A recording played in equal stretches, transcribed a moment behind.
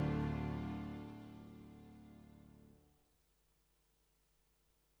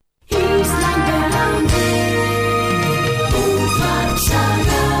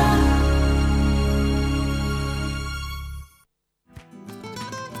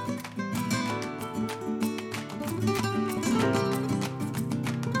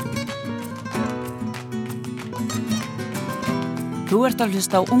Þú ert að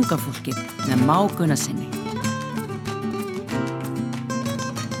hlusta á Unga fólkið með Má Gunnarsinni.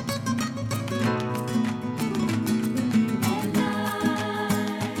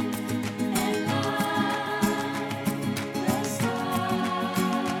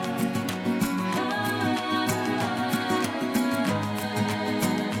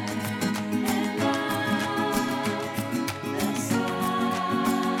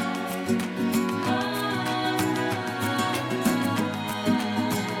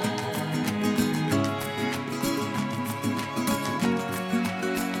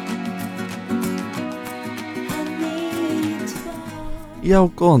 Já,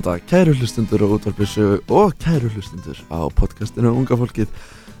 góðan dag, kæru hlustundur á Útvarpi Sögu og kæru hlustundur á podcastinu Unga fólkið.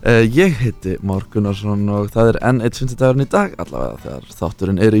 Ég heiti Már Gunnarsson og það enn eitt fimmtudagurinn í dag, allavega þegar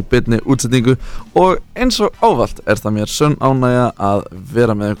þátturinn í beinni útsendingu, og eins og ávallt það mér sönn ánægja að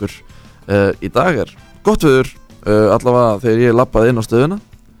vera með ykkur. Í dag gott veður, allavega þegar ég labbaði inn á stöðuna,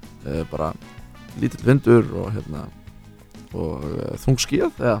 bara lítill vindur og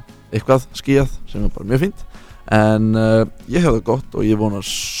þungskíjað, eða eitthvað skíjað sem bara mjög fínt. En ég hef það gott og ég vona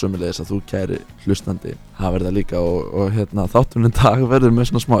sömulegis að þú kæri hlustandi hafi það líka og þátturinn dag verður með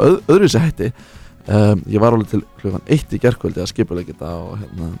svona smá öðruvísi hætti. Ég var alveg til klukkan 1 í gærkvöldi að skipuleggja þetta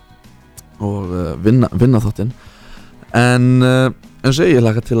og vinna þáttinn. En eins og ég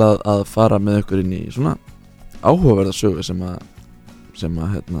hlakka til að fara með ykkur inn í svona áhugaverða sögu sem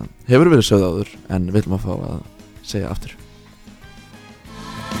hefur verið sögð áður en við viljum að fá að segja aftur.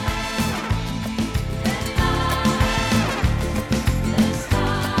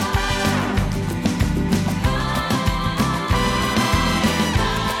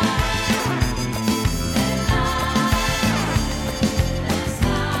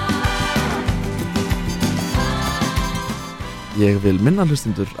 Ég vil minna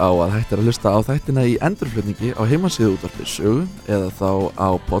hlustundur á að hægt að hlusta á þættina í endurflutningi á heimasíðu Útvarpi Sögu eða þá á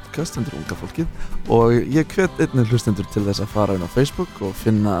podcast undir Unga fólkið, og ég hvet einnig hlustundur til þess að fara inn á Facebook og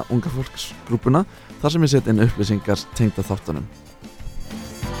finna Unga fólksgrúpuna þar sem ég set inn upplýsingar tengda þáttunum.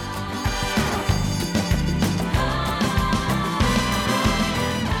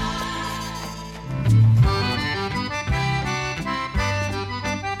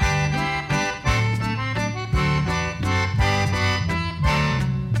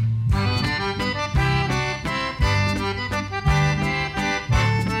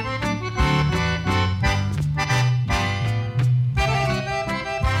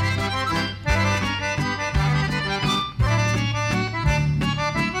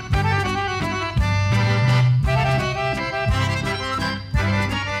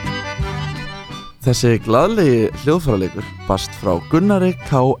 Þessi glaðlegi hljóðfæraleikur barst frá Gunnari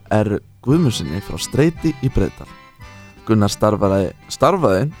K.R. Guðmundsssyni frá Streiti í Breiðdal. Gunnar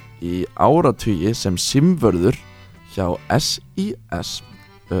starfaði í áratugi sem símvörður hjá SIS,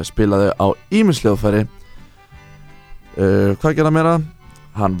 spilaði á ýmis hljóðfæri. Hvað gera meira?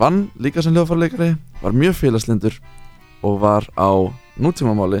 Hann vann líka sem hljóðfæraleikari, var mjög félagslyndur og var á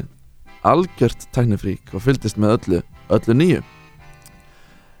nútímamáli algjört tæknifrík og fylgdist með öllu nýju.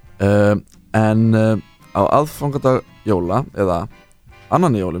 En á aðfangadag jóla, eða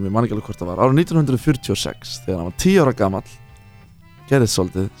annan í jólum, ég man ekki alveg hvort það var, árið 1946, þegar hann var 10 ára gamall, gerðist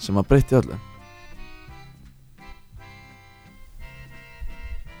svolítið sem að breytti öllu.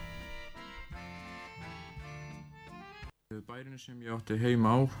 Bærinn sem ég átti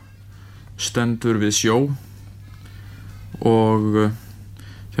heima á stendur við sjó og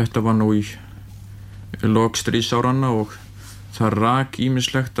þetta var nú í lok stríðsáranna og það rak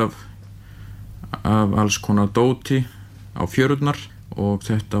ýmislegt af alls konar dóti á fjörurnar og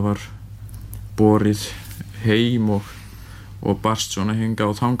þetta var borið heim og barst svona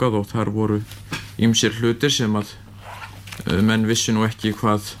hingað og þangað, og þar voru ýmsir hlutir sem að menn vissi nú ekki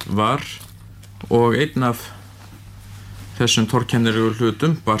hvað var, og einn af þessum torkennilegu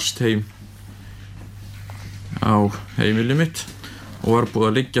hlutum barst heim á heimili mitt og var búið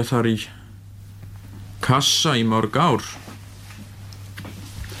að liggja þar í kassa í mörg ár.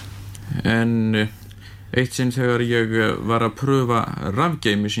 En eitt sinn þegar ég var að pröfa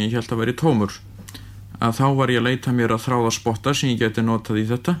rafgeimi sem ég hélt að væri tómur, að þá var ég að leita mér að þráðaspotta sem ég geti notað í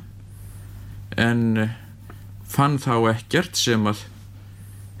þetta, en fann þá ekkert sem að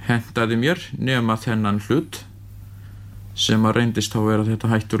hentaði mér nema þennan hlut sem að reyndist þá vera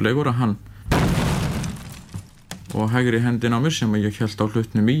þetta hættulegur, að hann og hægri hendin á mér sem ég hélt á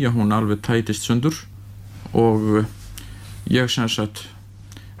hlutnum í, að hún alveg tætist sundur og ég sem sagt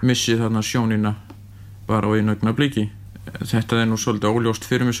missi þarna sjónina bara á einu augnabliki. Þetta nú svolítið óljóst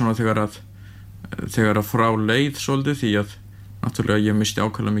fyrir mig svona þegar að frá leið svolítið, því að náttúrulega ég missti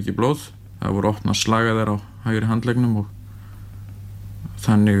ákaflega mikið blóð. Það voru opnað slagaðar á hægri handleggnum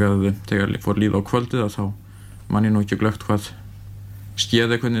þannig að þegar fór líða á kvöldið að þá man ég nú ekki glögt hvað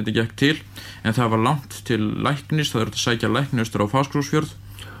skeði hvernig þetta gekk til, en það var langt til læknis, það að sækja læknistur á Fáskrúðsfjörð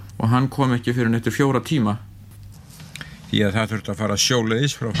og hann kom ekki fyrir eftir 4 tíma. Því að það þurfti að fara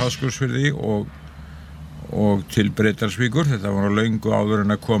sjóleiðis frá Fáskrúðsfirði og til Breiðdalsvíkur. Þetta var löngu áður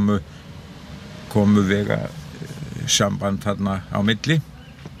en að komu vega samband þarna á milli.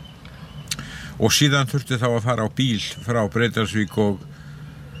 Og síðan þurfti þá að fara á bíl frá Breiðdalsvík og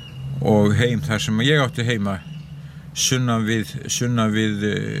heim þar sem ég átti heima sunnan við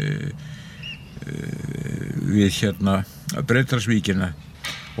hérna Breiðdalsvíkina.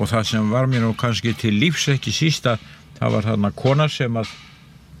 Og það sem var mér nú kannski til lífs ekki síst að það var þarna kona sem að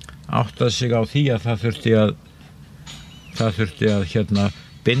áttaði sig á því að það þurfti að hérna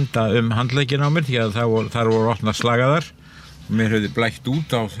binda handlegginn á mér því að þar voru opnað slagaðar. Mér hefði blætt út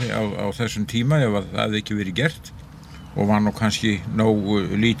á þessum tíma ef það hefði ekki verið gert og var nú kannski nógu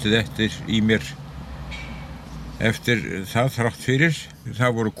lítið eftir í mér eftir það þrátt fyrir.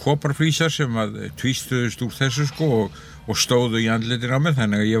 Það voru koparflísar sem að tvístuðust úr þessu og stóðu í andlitin á mér,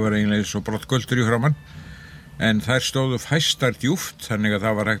 þannig að ég var eiginlega svo brottgöldur í framan. En þær stóðu fæstar djúpt, þannig að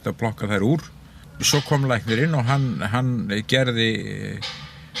það var hægt að plokka þær úr. Svo kom læknirinn og hann gerði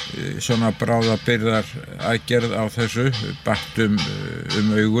svona bráðabirgðar aðgerð á þessu, batt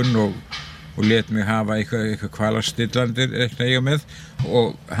augun og lét mig hafa eitthvað kvalastillandir eitthvað ég með og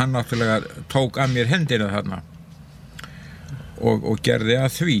hann náttúrulega tók að mér hendina þarna og gerði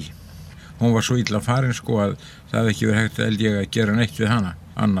að því. Hún var svo illa farin að það hefði ekki verið hægt held ég að gera neitt við hana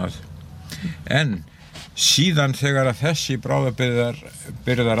annað. En síðan þegar að þessi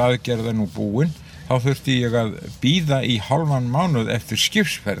bráðabirgðar aðgerð er nú búin, þá þurfti ég að bíða í hálfan mánuð eftir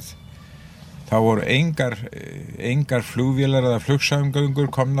skipsferð. Það voru engar flugvélar eða flugsamgöngur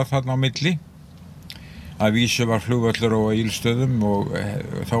komna þarna á milli. Að vísu var flugvöllur á Egilsstöðum og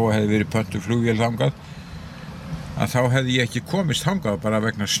þá hefði verið pöntuð flugvél þangað. Að þá hefði ég ekki komist þangað bara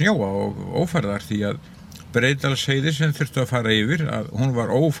vegna snjóa og ófærðar því að Breiðdalsheiði sem þurfti að fara yfir, að hún var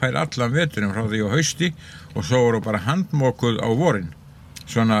ófær allan veturinn frá því á hausti og svo voru bara handmokuð á vorin,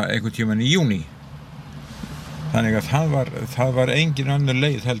 svona einhvern tímann í júní. Þannig að það var engin önnur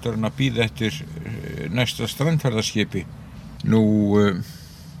leið heldur en að bíða eftir næsta strandferðaskipi. Nú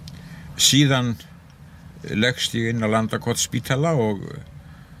síðan leggst ég inn á Landakotsspítala og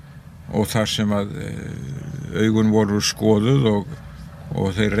þar sem að augun voru skoðuð og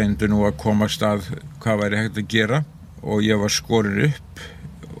þeir reyndu nú að komast að hvað væri hægt að gera og ég var skorinn upp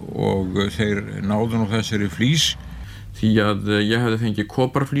og þeir náðu nú þessari flís. Því að ég hefði fengið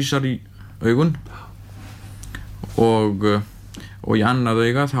koparflísar í augun og í annað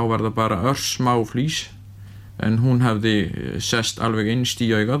auga þá var það bara örsmá flís en hún hefði sest alveg innst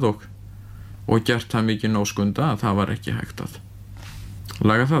í augað og gert það mikið nóskunda að það var ekki hægt að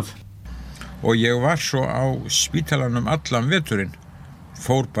laga það. Og ég var svo á spítalanum allan veturinn,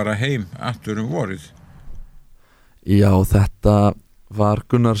 fór bara heim aftur vorið. Já, þetta var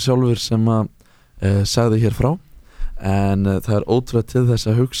Gunnar sjálfur sem sagði hér frá, en það er ótrúlega til þess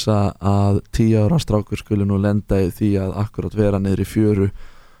að hugsa að 10 ára strákur skuli nú lenda í því að akkurat vera niður í fjöru,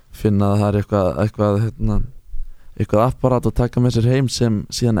 finna að það er eitthvað apparat og taka með sér heim sem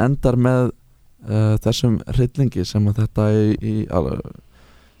síðan endar með þessum hryllingi sem að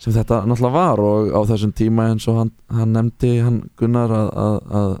sem þetta náttúrulega var og á þessum tíma eins og hann nefndi Gunnar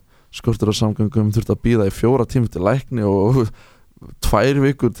að skortur á samgöngum þurfti að bíða í 4 tíma til lækni og 2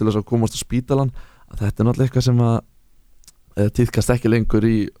 vikur til þess að komast á spítalan. Þetta er náttúrulega eitthvað sem að tíðkast ekki lengur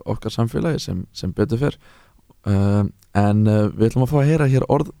í okkar samfélagi sem betur fer. En við ætlum að fá að heyra hér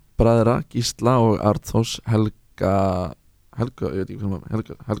orð bræðra Gísla og Arnþórs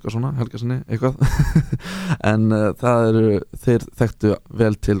Helgassoni eitthvað en þeir þekktu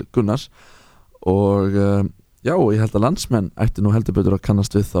vel til Gunnars og já, ég held að landsmenn ættu nú heldur betur að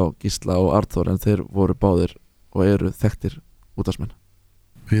kannast við þá Gísla og Arnþór en þeir voru báðir og eru þekktir útvarpsmenn.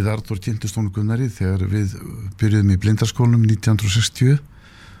 Við Arnþór kynntust honum Gunnari þegar við byrjuðum í blindarskólanum 1960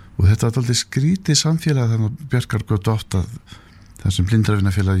 og þetta var dálítið skrítið samfélag þannig að Bjarkargötu 8 þar sem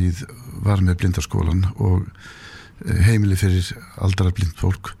blindravinafélagið var með blindarskólan og heimili fyrir aldra blind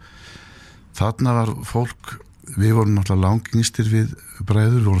fólk. Þarna var fólk, við vorum náttúrulega langingstir við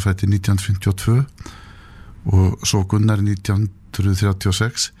bræður, vorum fættir 1952 og svo Gunnar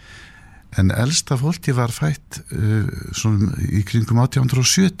 1936 en elsta fólki var fætt svona í kringum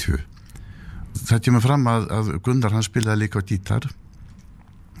 1870. Það kemur fram að Gunnar hann spilaði líka á gítar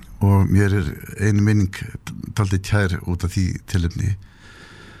og mér er einu minning dálítið kær út af því tilefni.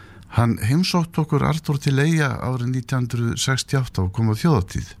 Hann heimsótt okkur Arnþór til Eyja árið 1968 og kom á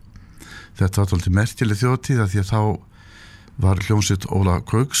þjóðhátíð. Þetta var dálítið merkileg þjóðhátíð af því að þá var hljómsveit Óla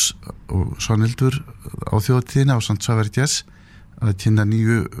Gauks og Svanhildur á þjóðatíðinni á samt Saveri Jazz að kynna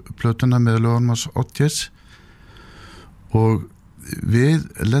nýju plötuna með lögunum hans Odd Jazz og við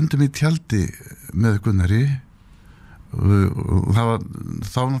lendum í tjaldi með Gunnari og það var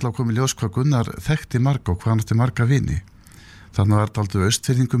þá náttúrulega komið ljós hvað Gunnar þekkti marga og hvað hann átti marga vini. Þannig var þetta aldrei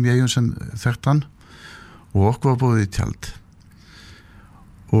austfirðingum í eigum sem þekkt hann og okkur var búið í tjald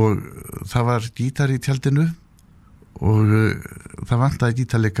og það var gítar í tjaldinu og það vantaði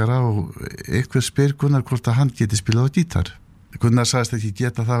gítarleikara og einhver spyr Gunnar hvort að hann geti spilað á gítar. Gunnar sagðist ekki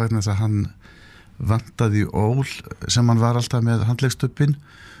geta það vegna þess að hann vantaði ól sem hann var alltaf með handleggstöppin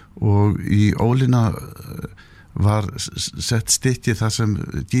og í ólina var sett stykki þar sem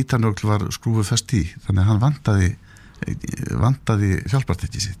gítarnögl var skrúfuð fast í, þannig að hann vantaði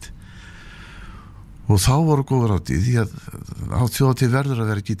hjálpartæki sitt. Og þá voru góður á því að á þjóðatíð verður að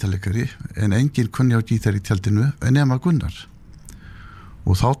vera gítarleikari en enginn kunni á gítar í tjaldinu en nema Gunnar.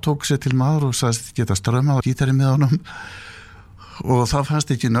 Og þá tók sér til maður og sagðist geta strömmað á gítari með honum og það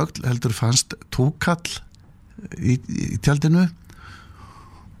fannst ekki nögl, heldur fannst túkall í tjaldinu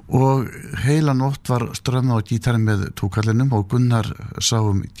og heila nótt var strömmað á gítari með túkallinum og Gunnar sá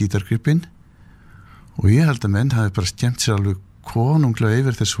gítargripin og ég held að menn hafi bara skemmt sér alveg konunglega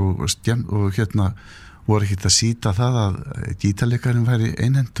yfir þessu og voru ekkert að sýta það að gítarleikarinn væri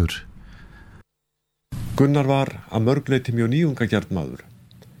einhentur. Gunnar var að mörgleyti mjög nýjungagjart maður.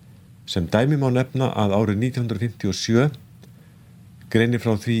 Sem dæmi má nefna að árið 1957 greinir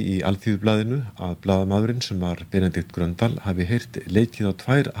frá því í Alþýðublaðinu að blaðamaðurinn sem var Benedikt Gröndal hafi heyrt leikið á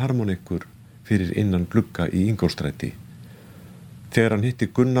 2 harmonikur fyrir innan glugga í Ingólfsstræti. Þegar hann hitti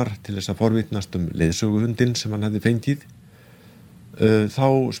Gunnar til þess að forvitnast leiðsöguhundinn sem hann hefði fengið, þá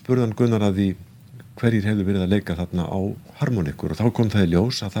spurði hann Gunnar að því hverjir hefðu verið að leika þarna á harmonikur og þá kom það í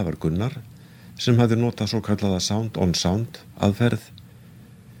ljós að það var Gunnar sem hefði notað svo kallaða sound on sound aðferð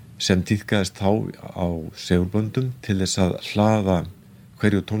sem tíðkaðist þá á segulböndum til þess að hlaða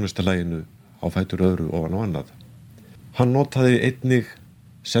hverju tónlistarlaginu á fætur öðru ofan á annað. Hann notaði einnig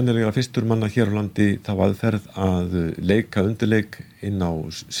sennilega fyrstur manna hér á landi þá aðferð að leika undirleik inn á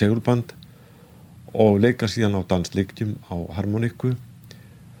segulband og leika síðan á dansleikjum á harmoniku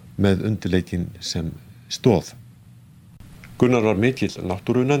með undirleikin sem stóð. Gunnar var mikill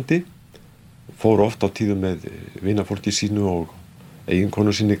náttúruunnandi, fór oft á tíðum með vinafólki sínu og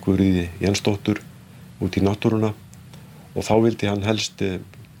eiginkonu sinni Guðríði Jensdóttur út í náttúruna og þá vildi hann helst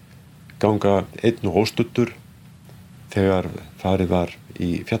ganga einn og óstuddur þegar farið var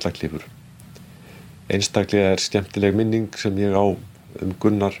í fjallaklifur. Einstaklega skemmtileg minning sem ég á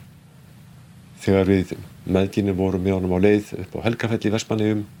Gunnar þegar við meðginni vorum með honum á leið upp á Helgafell í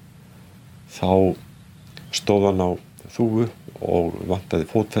Vestmannaeyjum, þá stóð hann á þúfu og vantaði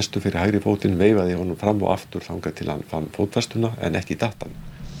fótfestu fyrir hægri fótinn, veifaði honum fram og aftur þangað til hann fann fótfestuna en ekki datt hann.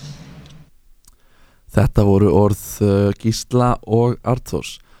 Þetta voru orð Gísla og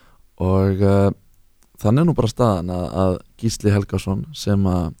Arnþórs og þannig nú bara staðan að Gísli Helgason sem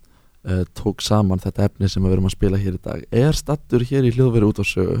að tók saman þetta efni sem við erum að spila hér í dag stattur hér í Hljóðveri út á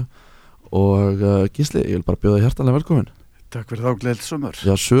sögu og Gísli, ég vil bara bjóða hjartanlega velkomin. Takk fyrir þá, gleðilegt sumar.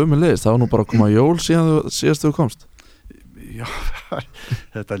 Já, sömuleiðis, það var nú bara að koma jól síðast þú komst. Já,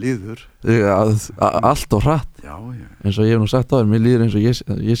 þetta líður. Já, allt og hratt. Já. Eins og ég hef nú sagt á þér, mér líður eins og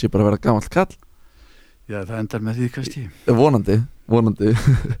ég sé bara að vera gamall kall. Já, það endar með því kannski. Vonandi.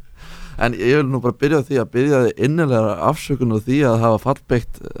 En ég vil nú bara byrja á því að byrja þig innilega afsökun á því að hafa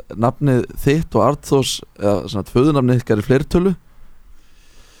fallbeitt nafnið þitt og Arnþórs, eða svona föðurnafnið ykkar í fleirtölu.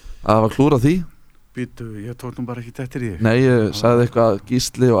 Að hafa klúra því. Býtu, ég tók nú bara ekki eftir því. Nei, ég sagði eitthvað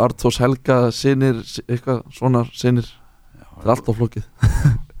Gísli og Arnþórs Helga synir, eitthvað svona synir. Það er alltaf flókið.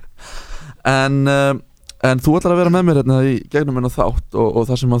 en þú ætlar að vera með mér hérna í gegnum hennar þátt og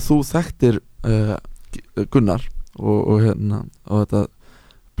það sem að þú þekktir Gunnar og þetta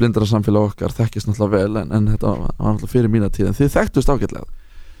blindara samfélag okkar þekkist náttúrulega vel en þetta var náttúrulega fyrir mína tíð en þið þekktust ágætlega.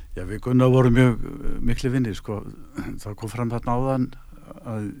 Já, við Gunnar vorum mjög miklu vinnir sko. Það kom fram þarna áðan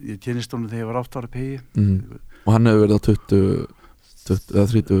að ég kynist honum þegar ég var 8 ára pegi. Og hann hefur verið á 20 eða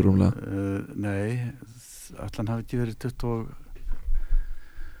 30 rúmlega? Nei, allan hafi ekki verið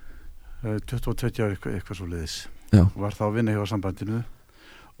 22 ára eitthvað svo leiðis. Var þá að vinna hjá sambandinu.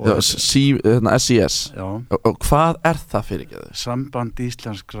 Já, SIS. Já. Og hvað það fyrir ekki? Samband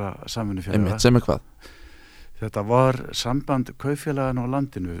íslenskra samvinnufélaga. Sem hvað? Þetta var samband kaupfélagana á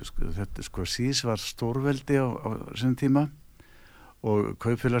landinu. Þetta SIS var stórveldi á sínum tíma og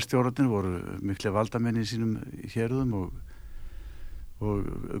kaupfélagsstjórarnir voru miklu valdamenn í sínum hérðum og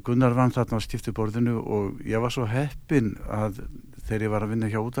Gunnar vann þarna á skiptiborðinu og ég var svo heppinn að þegar ég var að vinna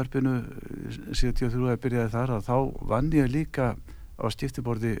hjá útvarpinu 73 að byrjaði þar að þá vann ég líka á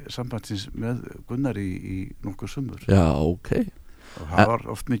skiptiborði sambandsins með Gunnari í nokkur sumur. Já, ok. Og það var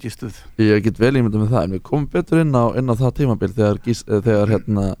oft mikið stuð. Ég get vel ímyndað með það, en við komum betur inn á það tímabil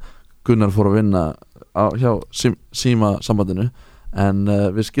þegar Gunnar fór að vinna hjá síma sambandinu, en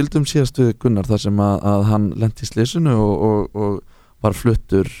við skildum síðast við Gunnar þar sem að hann lenti í slysinu og var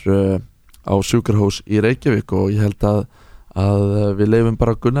fluttur á sjúkrahús í Reykjavík, og ég held að við leifum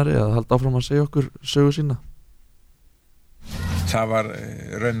bara Gunnari að halda áfram að segja okkur sögu sína. Það var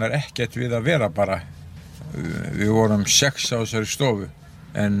raunar ekkert við að vera bara. Við vorum 6 á þessari stofu,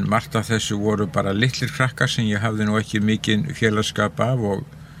 en margt af þessu voru bara litlir krakkar sem ég hafði nú ekki mikinn félagskap af,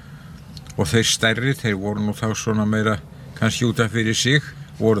 og þeir stærri, þeir voru nú þá svona meira kannski út af fyrir sig,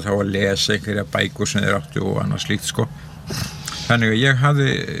 voru þá að lesa einhverja bækur sem þeir áttu og annað slíkt sko. Þannig að ég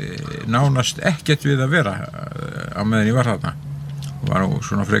hafði nánast ekkert við að vera á meðan ég var þarna. Það var nú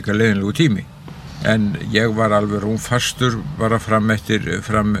svona frekar leiðinlegu tími. En ég var alveg rúmfastur bara framundir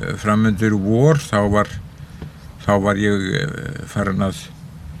vor, þá var ég farin að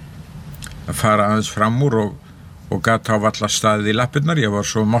fara aðeins fram úr og gat á alla staðið í lappirnar. Ég var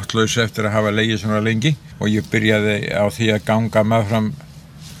svo máttlaus eftir að hafa legið svona lengi, og ég byrjaði á því að ganga meðfram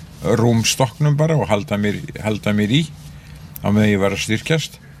rúmstokknum bara og halda mér í á meðan ég var að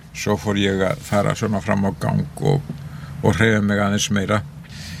styrkjast. Svo fór ég að fara svona fram á gang og hreyfa mig aðeins meira.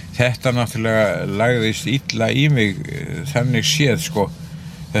 Þetta náttúrulega lagðist illa í mig þannig séð sko.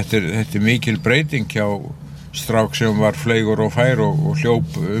 Þetta er mikil breyting hjá strák sem var fleygur og fær og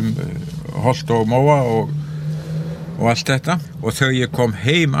hljóp holt og móa og allt þetta. Og þegar ég kom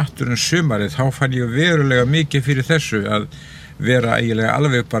heim aftur sumarið, þá fann ég verulega mikið fyrir þessu að vera eiginlega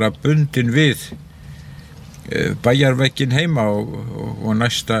alveg bara bundin við bæjarvegginn heima og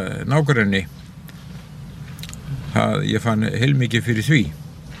næsta nágrenni. Ég fann heilmikið fyrir því.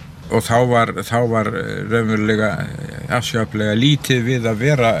 Og þá var raunverulega afskaplega lítið við að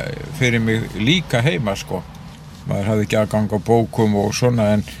vera fyrir mig líka heima sko. Maður hafði ekki aðgang á bókum og svona,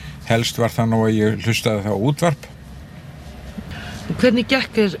 en helst var það nú að ég hlustaði þá útvarp. Hvernig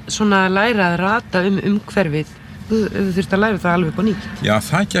gekk svona að læra að rata umhverfið? Þú þurfti að læra það alveg upp á nýtt. Já,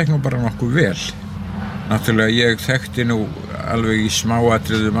 það gekk nú bara nokkuð vel. Náttúrulega ég þekkti nú alveg í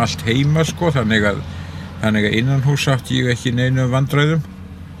smáatriðum allt heima sko, þannig að innanhús átti ég ekki neinum vandræðum.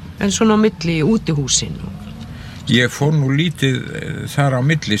 En svona á milli í útihúsin? Ég fór nú lítið þar á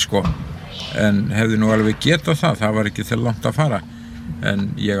milli sko, en hefði nú alveg getað það var ekki þegar langt að fara.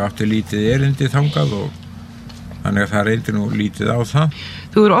 En ég átti lítið erindi þangað og þannig að það reyndi nú lítið á það.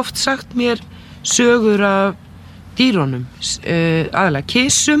 Þú hefur oft sagt mér sögur af dýrunum, aðalega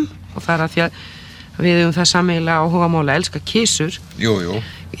kisum, og það að því að við höfum það sameiginlega áhugamála að elska kisur. Jú.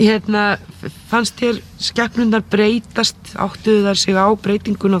 Fannst þér skepnurnar breytast, áttuðu þar sig á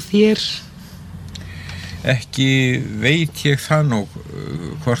breytingun á þér? Ekki veit ég það nú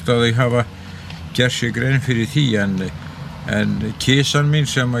hvort að þau hafa gert sig grein fyrir því, en kisan mín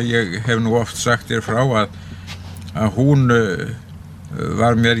sem að ég hef nú oft sagt þér frá að hún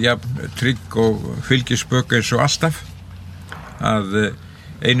var mér jafn trygg og fylgispök eins og alltaf. Að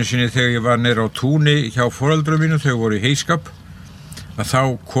einu sinni þegar ég var niður á túni hjá foreldrum mínu, þau voru í heyskap, að þá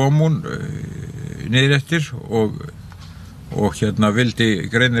kom hún niður eftir og vildi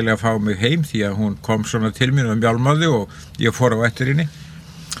greinilega fá mig heim, því að hún kom svona til mín og mjálmaði og ég fór á eftir henni,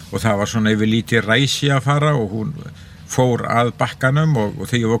 og það var svona yfir lítið ræsi að fara og hún fór að bakkanum og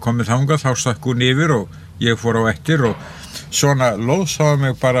þegar ég var komið þangað þá stakk hún yfir og ég fór á eftir, og svona lóðsáði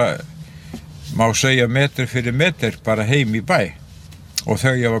mig bara, má segja metr fyrir metr, bara heim í bæ. Og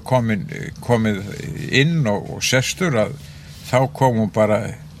þegar ég var komið inn og sestur, að þá kom hún bara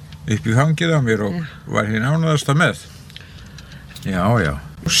upp í fangið á mér og var hér ánægðasta með. Já.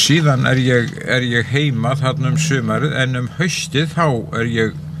 Og síðan er ég heima þarna sumarið, en haustið þá er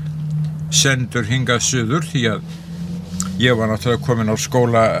ég sendur hingað suður, því að ég var náttúrulega komin á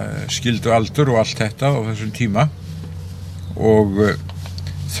skólaskyldu aldur og allt þetta á þessum tíma, og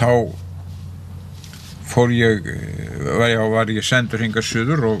þá var ég sendur hingað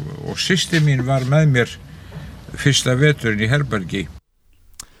suður og systir mín var með mér fyrsta veturinn í herbergi.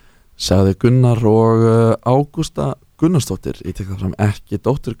 Sagði Gunnar, og Ágústa Gunnarsdóttir, ég tek það fram, ekki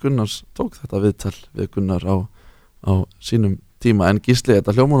dóttir Gunnars, tók þetta viðtal við Gunnar á sínum tíma. En Gísli,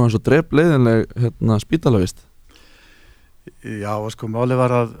 þetta hljómar nú eins og drepleiðinleg spítalavist. Já, sko, máli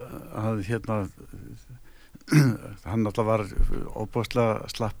var að hann alltaf var óbúslega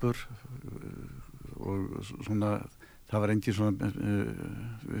slappur og svona, það var engin svona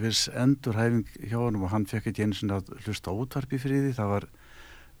viss endurhæfing hjá honum, og hann fekk ekki einu sinni að hlusta á útvarp í friði. Það var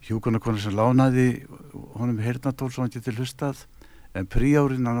hjúkrunarkona sem lánaði honum heyrnartól svo hann geti hlustað, en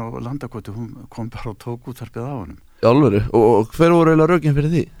príórinn á Landakoti, hún kom bara og tók útvarpið á honum. Í alvöru, og hver voru eiginlega rökin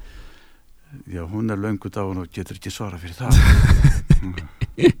fyrir því? Já, hún löngu dáin og getur ekki svara fyrir það.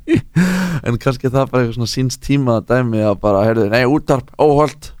 En kannski það bara eitthvað svona síns tíma dæmi að bara, heyrðu, nei, útvarp,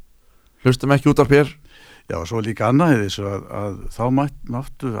 óholt, hlustum ekki útvarp hér. Já, og svo líka annað í þessu að þá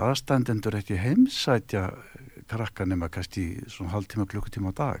máttu aðstandendur ekki heimsætja krakka nema kannski svona hálftíma,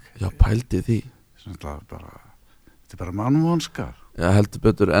 klukkutíma á dag. Já, pældi því. Þetta er bara mannvonskar. Já, heldur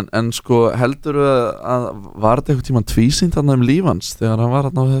betur, en sko heldur að var þetta eitthvað tíma tvísýnt hann líf hans þegar hann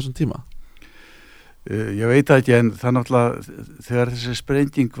var hann á þessum tíma? Ég veit ekki, en það náttúrulega þegar þessi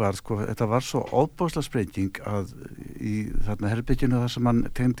sprenging var, sko, þetta var svo óbásla sprenging að í þarna herbygginu þar sem hann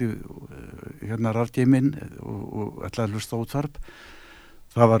tengdi hérna rafgeiminn og ætlaði að hlusta útvarp,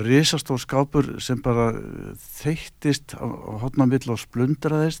 það var risastór skápur sem bara þeyttist á hornamill og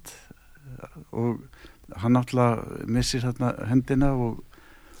splundraðist og hann náttúrulega missir þarna hendina og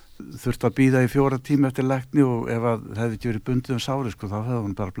þurfti að bíða í 4 tíma eftir lækni og ef að það hefði ekki verið bundið sári, sko, þá hefði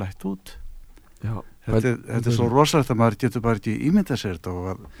hann bara blætt út. Já, þetta er svo rosalegt að maður getur bara ekki ímynda sér þetta og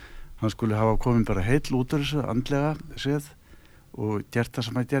að hann skulle hafa komin bara heill út úr þessu andlega séð og gert það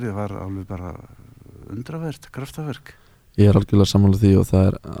sem hann gerði var alveg bara undravert, kraftaverk. Ég er algjörlega sammála því og það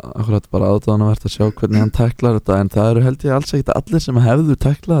er akkurat bara aðdáðanavert að sjá hvernig hann tæklar þetta, en það eru held ég alls ekkert allir sem hefðu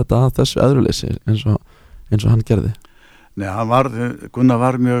tæklað þetta að þessu æðruleysi eins og hann gerði. Nei, Gunnar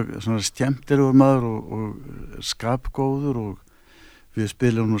var mjög svona skemmtilegur maður og skapgóður og við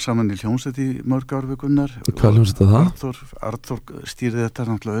spilum nú saman í hljómsveit í mörg ár við Gunnar. Hvað hljómsveit er það? Arthur stýrði þetta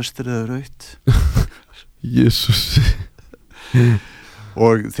náttúrulega austur eða raut. Jesús.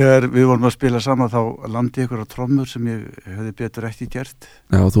 Og þegar við vorum að spila saman þá landi ykkur á trommur sem ég hefði betur ekki gert.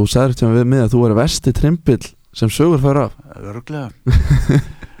 Já, þú sagðir til við mig að þú er versti trimbill sem sögur fær af. Örugglega.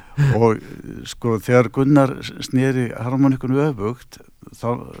 Og sko þegar Gunnar sneri harmonikunum öfugt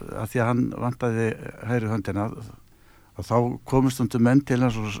þá, að því að hann vantaði hægri höndina, og þá komist menn til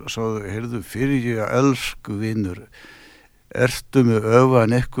hans og sáðu, heyrðu, fyrir ég að elsku vinur, ertu með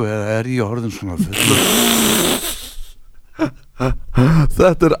öfan eitthvað eða er ég orðin svona fullur?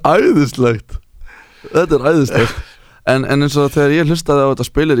 Þetta er æðislegt. En eins og þegar ég hlustaði á þetta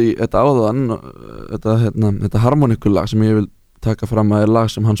spilir í þetta áðan, þetta harmonikulag sem ég vil taka fram að er lag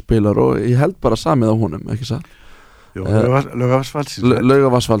sem hann spilar og ég held bara samið á honum, ekki satt? Jú,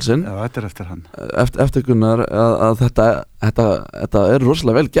 Laugavarsvalsinn. Já, þetta er eftir hann. Eftir Gunnar að þetta er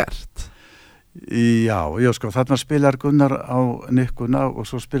rosalega vel gert. Já, sko, þarna spilar Gunnar á nikkuna og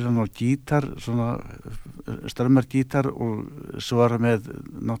svo spilar hann á gítar, svona strömmargítar og svo er hann með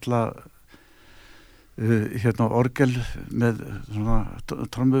náttúrulega orgel með svona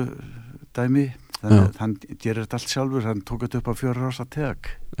trommudæmi, þannig að hann gerir þetta allt sjálfur, hann tók þetta upp á 4 ára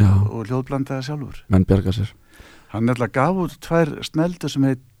tek og hljóðblandaði sjálfur. Menn bjarga sér. Hann nefnilega gaf út 2 sneldur sem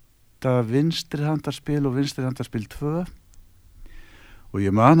heita vinstri handarspil og vinstri handarspil 2 og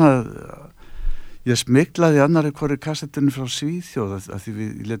ég man að ég smiklaði annari hverju kassettinu frá Svíþjóð að því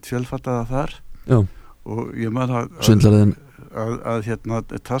við lét fjölfattaða þar. Já. Og ég man að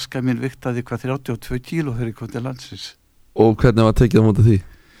taska mín viktaði hvað 32 kíló þegar ég kom til landsins. Og hvernig var tekið á móti því?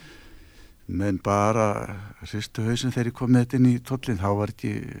 Men bara hristu hausinn þegar ég kom með þetta inn í tollin, þá var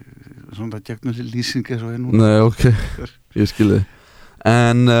ekki svona gegnum lýsingi eins og nú. Nei, ok, ég skilði.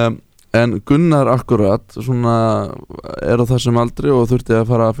 En Gunnar akkurat svona er á þessum aldri og þurfti að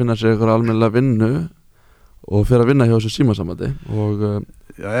fara að finna sér eitthvað almennilega vinnu og fyrir að vinna hjá þessu símasambandi og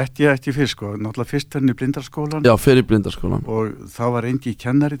Já, ekki fyrst sko, náttúrulega fyrst henni í blindarskólan. Já, fyrir blindarskólan. Og þá var engi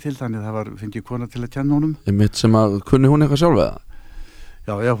kennari til, þannig það var fengið kona til að kenna honum. Einmitt sem að kunni hún eitthvað sjálf eða?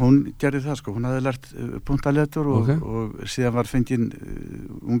 Já, hún gerði það sko, hún hafði lært punktaletur og síðan var fengið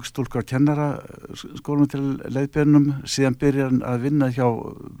ung stúlka á kennara skólanum til leiðbjörnum, síðan byrjar hann að vinna hjá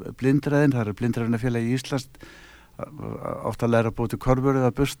blindræðin, það er blindræðinafélagi í Íslands, átt að læra bóti korfur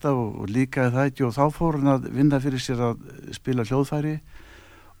eða bursta og líkaði það ekki og þá fór hann að vinna fyrir sér að spila hljóðfæri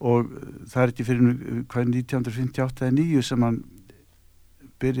og það er ekki fyrir hvað 1958 eða 9 sem hann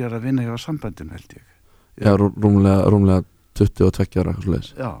byrjar að vinna hjá sambandinu held ég. Já, rúmlega 22 ára eitthvað leis.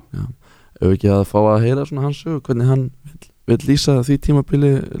 Já. Ef ekki að fá að heyra svona hans sögu, hvernig hann vil lýsa því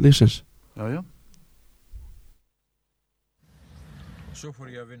tímabili lífsins. Já. Svo fór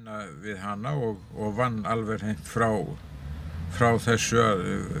ég að vinna við hana og vann alveg hreint frá þessu að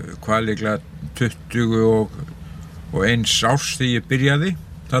hvað líklega 21 árs þegar ég byrjaði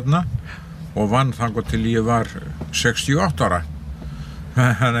þarna og vann þangað til ég var 68 ára.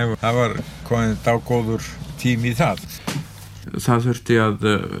 Þannig það var komin dágóður tími í það. Það þurfti að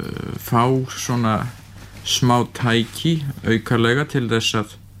fá svona smá tæki aukarlega til þess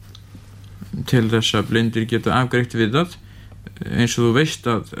að blindir geta afgreitt við það eins og þú veist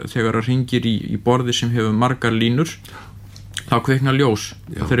að þegar það hringir í borði sem hefur margar línur þá kveiknar ljós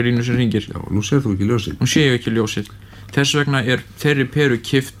þeirri línu sem hringir. Já, nú sér þú ekki ljósið. Nú sé ég ekki ljósið. Þess vegna þeirri peru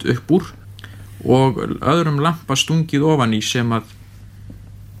kippt upp úr og öðrum lampa stungið ofan í sem að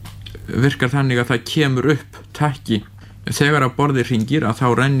virkar þannig að það kemur upp takki. Þegar að borði hringir að þá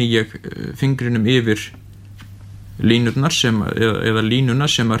renni ég fingrinum yfir línurnar eða línuna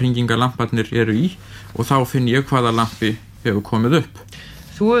sem að hringingalamparnir eru í og þá finn ég hvaða lampi hefur komið upp.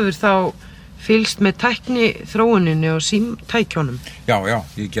 Þú hefur þá fylgst með tækni þróuninni og símtækjónum? Já,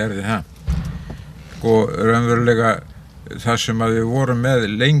 ég gerði það. Og raunverulega það sem að við vorum með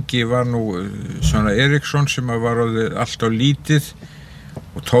lengi var nú svona Eriksson sem að var alltaf lítið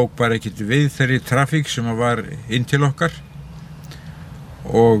og tók bara ekkert við þeirri trafík sem að var inn til okkar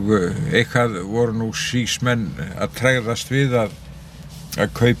og eitthvað voru nú síksmenn að tregðast við að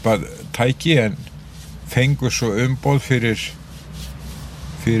kaupa tæki en fengu svo umboð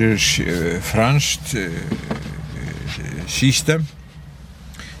fyrir franskt system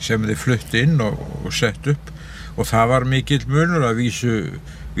sem þið flutti inn og sett upp og það var mikill munur að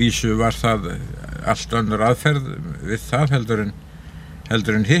vísu var það allt önnur aðferð við það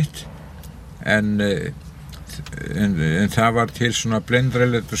heldur en hitt en það var til svona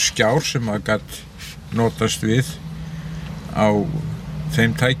blindræletur skjár sem að gat notast við á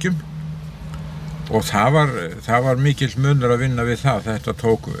þeim tækjum og það var mikill munur að vinna við það. Þetta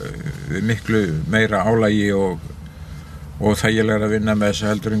tók miklu meira álagi og þægilega að vinna með þess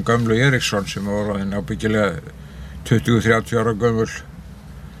að heldur en gömlu Eriksson sem var ábyggilega 20-30 ára gömul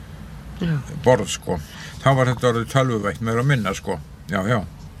borð sko. Þá var þetta orðið tölvuvætt meira að minna sko. Já.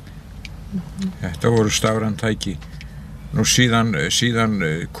 Þetta voru stafræn tæki. Nú síðan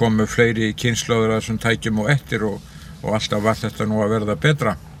komu fleiri kynslóður að þessum tækjum og eftir og alltaf var þetta nú að verða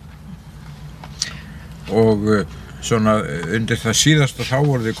betra. Og svona undir það síðasta þá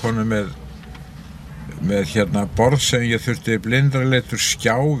voru þið konu með hérna borð sem ég þurfti blindraleitur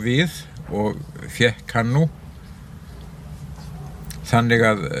skjá við og fékk hann nú. Þannig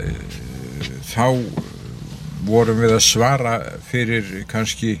að þá vorum við að svara fyrir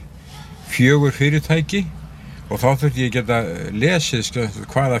kannski 4 fyrirtæki og þá þurfti ég geta lesið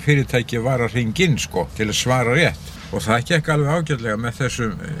hvaða fyrirtæki var að hringja inn sko til að svara rétt og það gekk alveg ágætlega með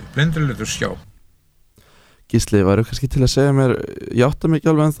þessum blindraleitur skjá. Gísli, væru kannski til að segja mér, ég átta mig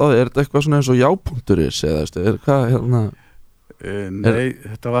ekki alveg en þá, þetta eitthvað svona eins og já.is eða hvað hérna? Nei,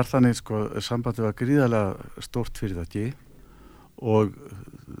 þetta var þannig sko, sambandið var gríðarlega stórt fyrirtæki og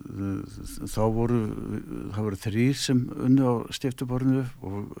það voru 3 sem unnu á stiftuborðinu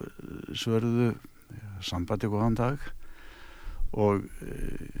og svöruðu sambandið góðan dag og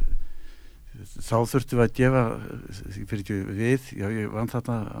þá þurftum við að gefa ég vann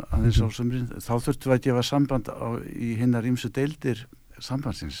þarna aðeins á sumrin, þá þurftum við að gefa samband í hinnar ýmsu deildir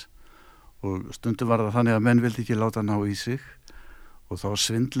sambandsins og stundum var það þannig að menn vildi ekki láta ná í sig og þá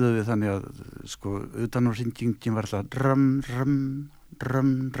svindluðu við þannig að sko utanúrhringingin var alltaf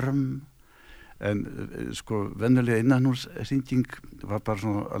drömm en sko venjulega innanúrshringing var bara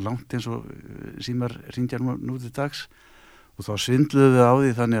svona langt eins og símar hringjar nú til dags og þá svindluðu við á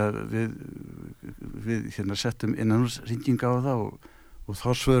því þannig að við hérna settum innanúrshringinga á það og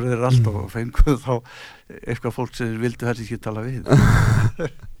þá svöruðu þeir alltaf og fenguðu þá eitthvað fólk sem vildu helst ekki tala við.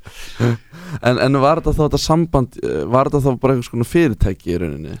 En var þetta samband, var þetta þá bara eitthvað svona fyrirtæki í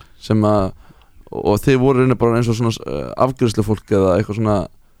rauninni sem að, og þið voru rauninni bara eins og svona afgreiðslu fólk eða eitthvað svona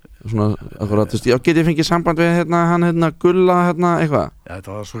akkurat, þú veist, já, get ég fengið samband við hann Gulla, eitthvað? Já,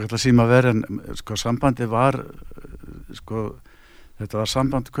 þetta var svo eitthvað síma verið en sko sambandi var sko, þetta var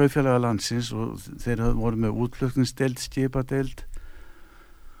samband kaupfélaga landsins og þeir voru með útflutningsdeild, skipadeild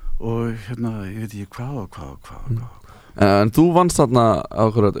og ég veit ekki hvað. En þú vannst þarna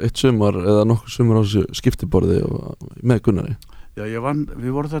akkurat eitt sumar eða nokkur sumar á þessu skiptiborði með Gunnari? Já,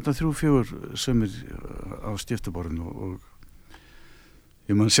 við vorum þarna 3-4 sumir á skiptiborðinu og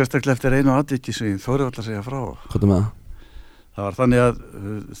ég man sérstaklega eftir einu atviki sem ég þori alltaf að segja frá. Hvað með það? Það var þannig að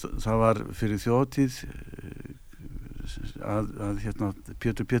það var fyrir þjóðtíð að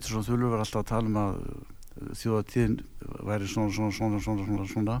Pétur Pétursson Þulur var alltaf að tala að þjóðtíðin væri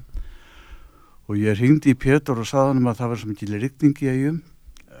svona og ég hringdi í Pétur og sagði hann að það var svo mikil rigning í Eyjum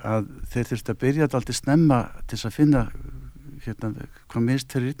að þeir þurfti að byrja þetta alltaf snemma til þess að finna hvað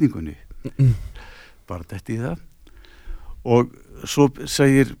minnst fyrir rigningunni bara þetta í það og svo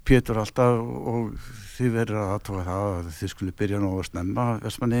segir Pétur alltaf og þið verður að aðtóka það að þið skulle byrja nú að snemma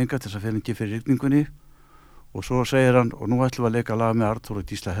Vestmannaeyinga til þess að finna ekki fyrir rigningunni og svo segir hann og nú ætlum við að leika lag með Arthur og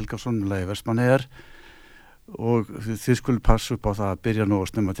Gísla Helgason með lagi Vestmannaeyjar og þið skulle passa upp á það að byrja nú að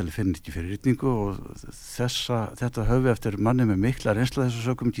snemma til að finna ekki fyrir ritningu og þetta höfum við eftir manni með mikla reynsla þessu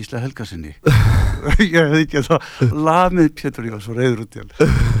sökum Gísla Helgasinni. Ég hefði ekki það lamið Pétur, ég var svo reiður út í hann.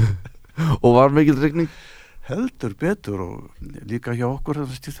 Og var mikil rigning? Heldur betur og líka hjá okkur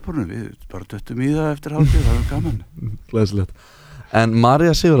þetta stiftaborðinu, við bara döttum í það eftir hálftíð, það var gaman. Glæsilegt. En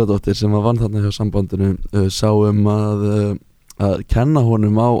María Sigurðardóttir sem vann þarna hjá sambandinu sá að kenna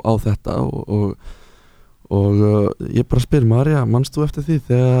honum á þetta og ég bara spyr María, manst þú eftir því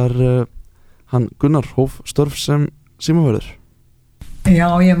þegar hann Gunnar hóf störf sem símavörður? Já,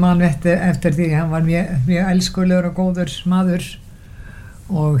 ég man eftir því, hann var mjög elskulegur og góður maður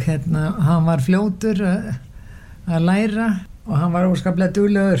og hann var fljótur að læra og hann var óskaplega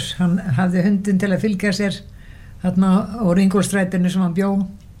duglegur, hann hafði hundin til að fylgja sér þarna á Ringólfsstrætinu sem hann bjó,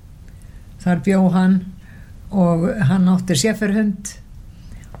 þar bjó hann og hann átti séferhund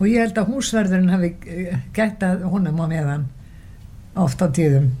og ég held að húsverðurinn hafi gætt að honum á meðan oft á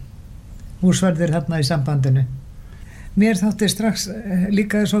tíðum, húsverður þarna í sambandinu. Mér þótti strax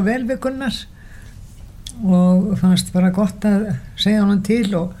líka svo vel við Gunnar og fannst bara gott að segja honum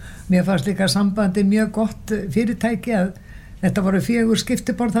til og mér fannst líka sambandi mjög gott fyrirtæki að þetta voru 4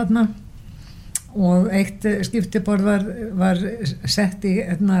 skiptiborð þarna og eitt skiptiborð var sett í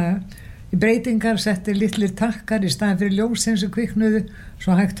breytingar, setti litlir takkar í staðin fyrir ljósin sem kviknuðu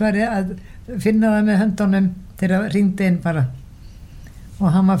svo hægt væri að finna það með höndunum þegar það hringdi inn bara og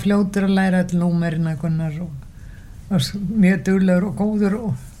hann var fljótur að læra all númerina Gunnar og var mjög duglegur og góður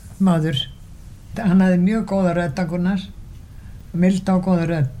og maður. Hann hafði mjög góða rödd að Gunnar, milda og góða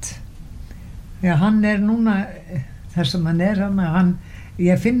rödd. Já, hann núna þar sem hann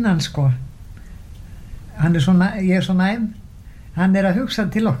ég finn hann sko, ég er svo næm, hann að hugsa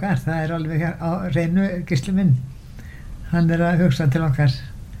til okkar, það alveg á reynu Gísli minn, hann að hugsa til okkar,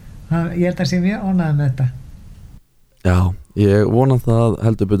 ég held að sé mjög ánægður með þetta. Já, ég vona það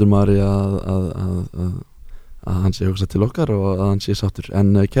heldur betur María að hann sé hugsa til okkar og að hann sé sáttur,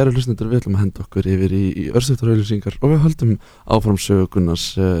 en kæru hlustendur, við ætlum að henda okkur yfir í örstuttar auglýsingar og við höldum áfram sögu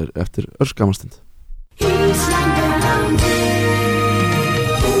Gunnars eftir örskamastund.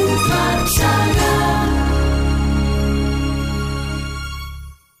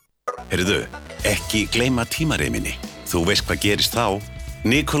 Heyrðu, ekki gleyma tímareiminni. Þú veist hvað gerist þá?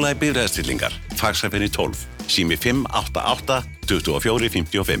 Nikolaj Bifreiðastillingar, Faxafinni 12, sími 588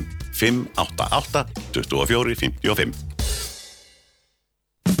 2455, 588 2455.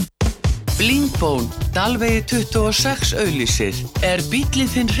 Blingbón, Dalvegi 26 auglýsir.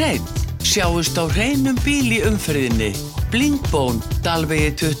 Bíllinn þinn hreinn? Sjáumst á hreinum bíl í umferðinni. Blingbón,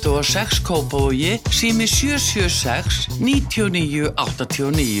 Dalvegi 26 Kópavogi, sími 776 99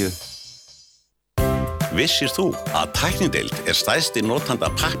 89. Vissir þú að tæknideild stærsti notanda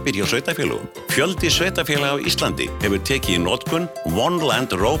pappír hjá sveitarfélögum? Fjöldi sveitarfélaga á Íslandi hefur tekið í notkun One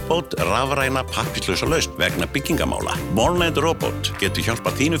Land Robot rafræna pappírslausa lausn vegna byggingamála. One Land Robot getur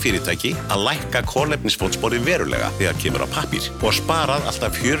hjálpað þínu fyrirtæki að lækka kolefnisfótsporið verulega þegar kemur á pappír og sparað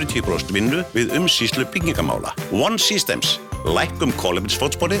alltaf 40% vinnu við umsýslu byggingamála. One Systems, lækkum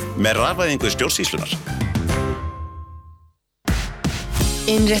kolefnisfótsporið með rafvæðingu stjórnsýslunar.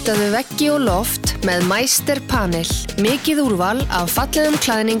 Innréttaðu veggi og loft með Meister Panel. Mikið úrval af fallegum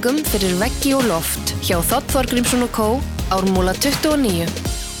klæðningum fyrir veggi og loft hjá Þ. Þorgrímsson & Co. Ármúla 29.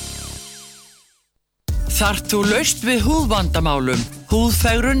 Þarft þú lausn við húðvandamálum?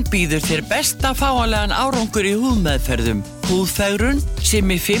 Húðfegrun býður þér besta fáanlegan árangur í húðmeðferðum. Húðfegrun,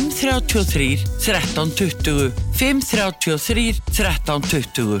 sími 533 1320, 533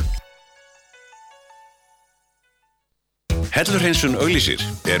 1320. Hellurhreinsun auglýsir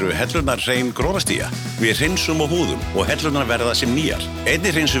hellurnar hrein grófastía. Við hreinsum og húðum og hellurnar verða sem nýjar.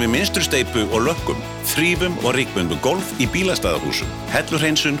 Einnig hreinsum við mynstrusteypu og lökkum, þrífum og ríkbundum gólf í bílastæðahúsum.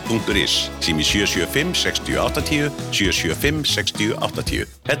 Hellurhreinsun.is, sími 775 60 80, 775 60 80,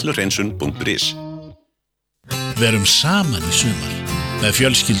 hellurhreinsun.is. Verum saman í sumar með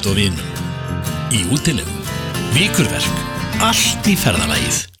fjölskyldu og vinum. Í útilegu, vikurverk, allt í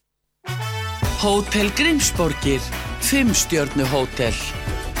ferðalagið. Hótel Grímsborgir, 5-stjörnu hótel.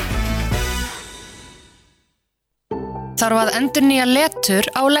 Þarf að endurnýja letur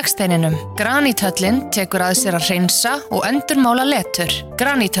á legsteininum. Graníthöllin tekur að sér að hreinsa og endurmála letur.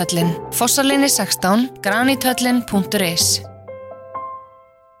 Graníthöllin, Fossalinni 16, graníthöllin.is.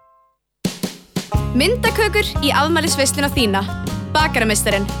 Myndakökur í afmælisveisluna þína.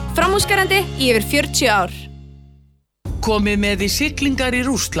 Bakarameistarinn, framúrskarandi í yfir 40 ár. Komið með í siglingar í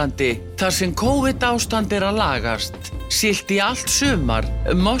Rússlandi, þar sem COVID-ástand að lagast. Siglt í allt sumar,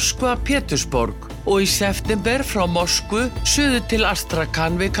 Moskva, Pétursborg og í september frá Moskvu suður til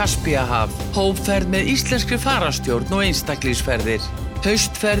Astrakhan við Kaspíahaf. Hópferð með íslenskri fararstjórn og einstaklingsferðir.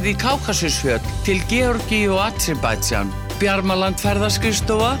 Haustferð í Kákasusfjöll til Georgíu og Azerbaijan. Bjarmaland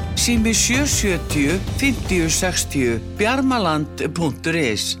ferðaskrifstofa, sími 770 50 60,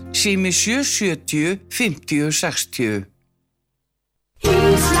 bjarmaland.is, sími 770 50 60.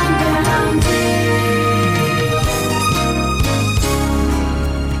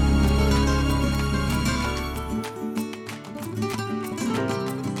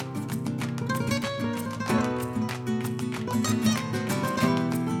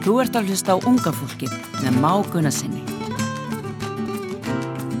 Þú ert að hlusta á unga fólkið með Má Gunnarsinni.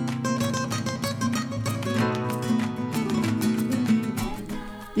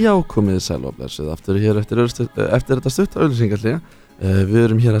 Já, komiði sæl og blessuð aftur hér eftir þetta stutt auglýsingarhlé. Við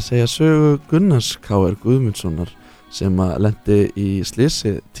erum hér að segja sögu Gunnars K.R. Guðmundssonar sem að lendi í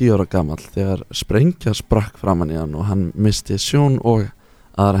slysi 10 ára gamall þegar sprengja sprakk framan í hann og hann misti sjón og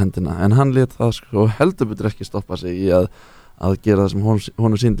aðra hendina. En hann lét það sko heldur betur ekki stoppa sig í að gera það sem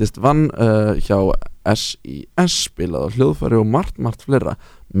honum sýndist vann hjá SIS, spilað á hljóðfæri og margt fleira.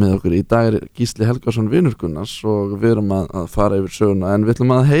 Með okkur í dag er Gísli Helgason vinur Gunnars og við erum að fara yfir söguna, en við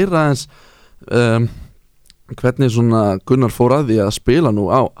ætlum að heyra eins hvernig svona Gunnar fór að því að spila nú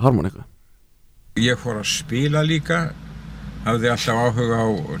á harmoniku. Ég fór að spila líka, hafði alltaf áhuga á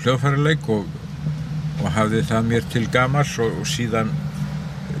hljóðfærileik og hafði það mér til gamals og síðan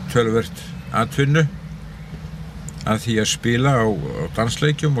töluvert atvinnu að því að spila á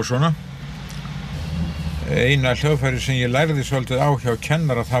dansleikjum og svona. Eina hljóðfæri sem ég lærði svolítið á hjá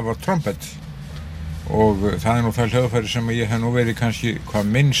kennara, það var trompet og það er nú það hljóðfæri sem ég hef nú verið kannski hvað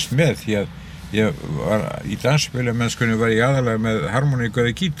minnst með, því að ég var í dansspilamennskunni var ég aðalega með harmoníku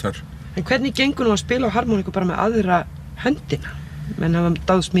eða gítar. En hvernig gengur nú að spila á harmoníku bara með aðra höndina? Menn hafa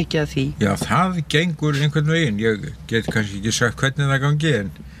dáðst mikið að því. Já, það gengur einhvern veginn. Ég get kannski ekki sagt hvernig það gangi,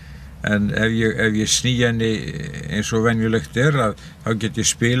 en ef ég sný henni eins og venjulegt þá get ég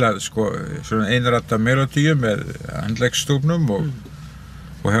spilað sko svona einrætta melodíu með handleggsstúfnum og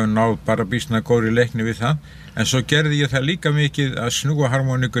hef náð bara býsna góðri leikni við það. En svo gerði ég það líka mikið að snúa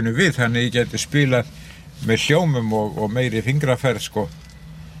harmonikunni við, þannig ég geti spilað með hljómum og meiri fingraferð sko,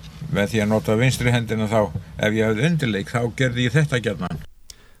 með því að nota vinstri hendina þá. Ef ég hafði undirleik þá gerði ég þetta gjarnan.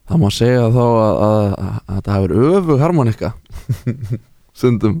 Það má segja þá að það hefur öfug harmonika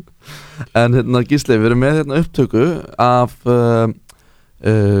stundum. En Gísli, við erum með upptöku af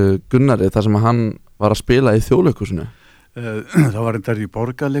Gunnari þar sem hann var að spila í Þjóðleikhúsinu. Það var þetta í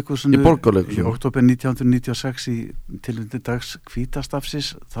Borgarleikhúsinu í október 1996 í tilvindi dags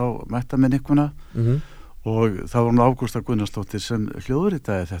Hvítastafsins. Þá mætta með nikkuna og það var Ágústa Gunnarsdóttir sem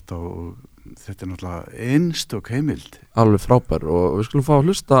hljóðritaði þetta og þetta er náttúrulega einstök heimild. Alveg frábær og við skulum fá að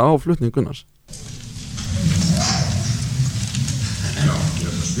hlusta á flutning Gunnars. Já, ég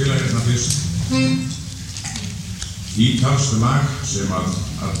ætla að spila hérna fyrst ítalskt lag sem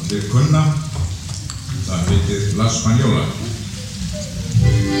allir kunna. Það heitir La Spagnola.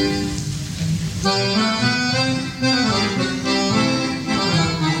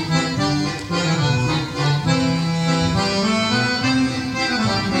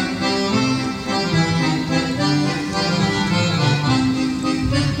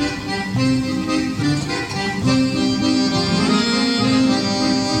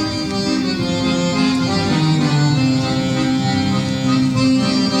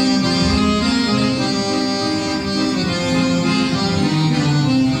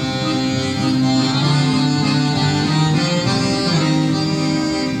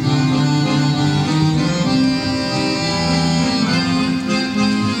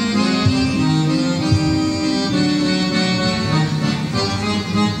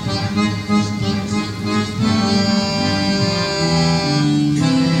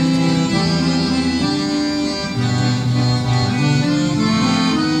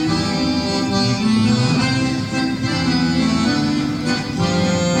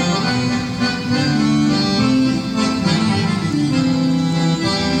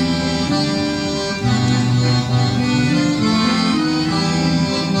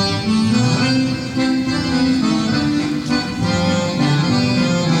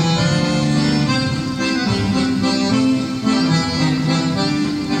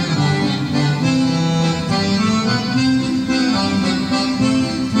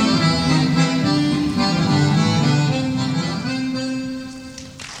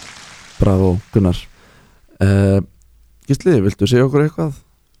 Bravo, Gunnar. Gísli, viltu segja okkur eitthvað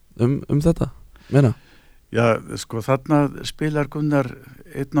um þetta? Meina? Já, sko þarna spilar Gunnar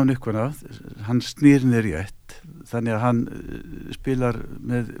einn á nikkuna, hann snýr niður rétt þannig að hann spilar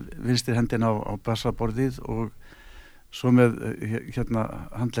með vinstri hendina á bassaborðið og svo með hérna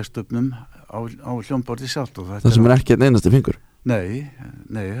handleggstöfnum á hljómborðið sjálft. Það sem ekki einn einasti fingur? Nei,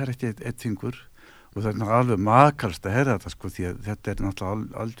 það ekki einn fingur og það alveg makalst að heyra þetta sko, því að þetta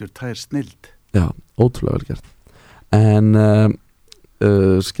náttúrulega algjör tær snild. Já, ótrúlega vel gert. En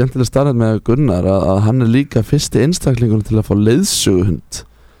skemmtileg starrið með Gunnar að hann líka fyrsti einstaklingur til að fá leiðsöguhund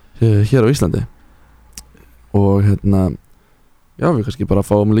hér á Íslandi og hérna já, við kannski bara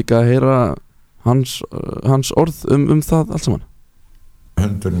fáum líka að heyra hans orð það allt saman.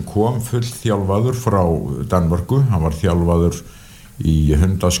 Hundurinn kom fullþjálfaður frá Danmörku, hann var þjálfaður í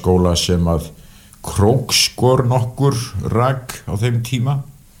hundaskóla sem að Krókskor nokkur rak á þeim tíma.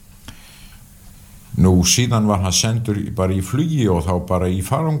 Nú síðan var hann sendur bara í flugi og þá bara í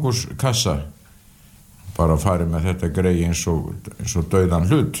farangurskassa, bara farið með þetta grei eins og dauðan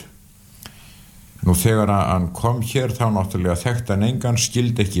hlut. Nú þegar hann kom hér þá náttúrulega þekkti hann engan,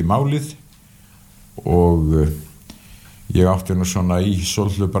 skildi ekki málið og ég átti nú svona í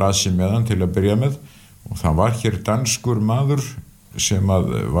svolítið brasi með hann til að byrja með og það var hér danskur maður sem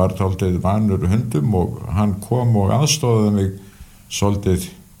að var dálítið vanur hundum og hann kom og aðstoðaði mig svolítið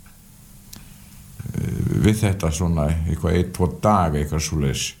við þetta svona eitthvað 1-2 daga eitthvað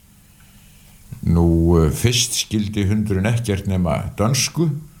svoleiðis. Nú fyrst skildi hundurinn ekkert nema dönsku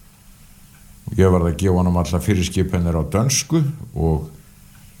og ég varð að gefa honum alla fyrirskipanir á dönsku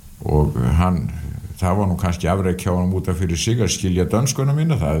og hann, það var nú kannski afrek hjá honum út af fyrir sig að skilja dönskuna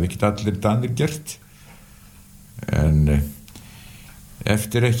mína, það hefði ekki allir danir gert en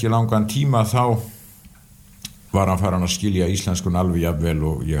eftir ekki langan tíma þá var hann farin að skilja íslenskun alveg jafnvel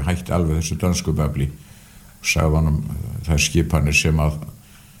og ég hætti alveg þessu dönskubabli og sagði hann þær skipanir sem að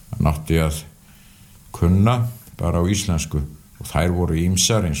hann átti að kunna bara á íslensku og þær voru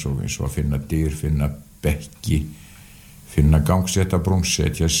ýmsar eins og að finna dyr, finna bekki, finna gangsetta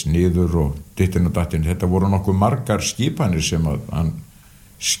setjast niður og dittin og dattin. Þetta voru nokkuð margar skipanir sem að hann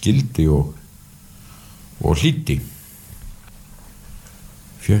skildi og hlýddi.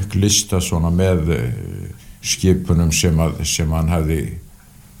 Fékk lista svona með skipunum sem hann hafði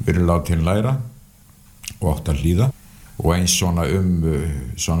verið látinn læra og átt að hlýða og eins svona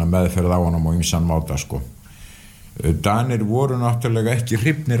svona meðferð á honum og ýmsan máta sko. Danir voru náttúrulega ekki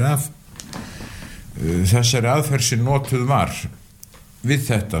hrifnir af þessari aðferð sem notuð var við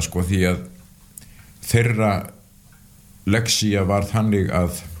þetta sko því að þeirra lexía var þannig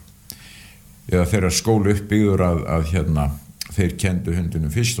eða þeirra skólu uppbyggður að hérna þeir kendu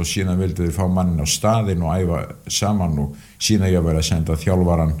hundunum fyrst og síðan vildu þeir fá mannin á staðinn og æfa saman og síðan ég verið að senda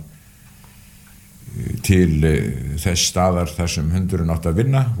þjálfaran til þess staðar þar sem hundurinn átt að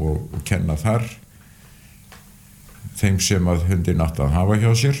vinna og kenna þar þeim sem að hundin átt að hafa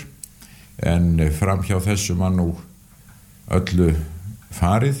hjá sér en fram hjá þessu var nú öllu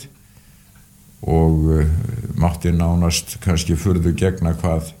farið og mátti nánast kannski furðu gegna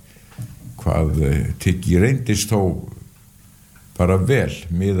hvað Tyggi reyndist þó bara vel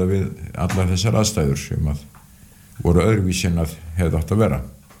miða við allar þessar aðstæður sem að voru öðruvísi en að hefði átt að vera.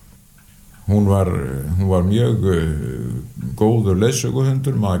 Hún var mjög góður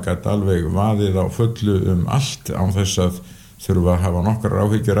leiðsöguhundur, maður gat alveg vaðið á fullu allt án þess að þurfa að hafa nokkrar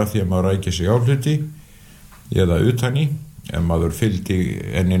áhyggjur af því að maður rækir sig á hluti eða utan í, ef maður fylgdi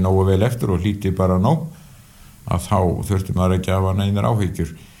enni nógu vel eftir og hlíti bara nóg að þá þurfti maður ekki að hafa neinar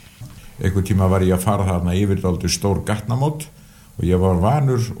áhyggjur. Einhvern tíma var ég að fara þarna yfir dálítið stór gatnamót og ég var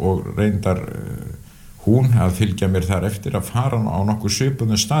vanur og reyndar hún að fylgja mér þar eftir að fara á nokkuð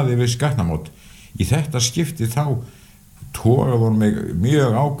svipuðum staði við gatnamót. Í þetta skipti þá togaði hún mig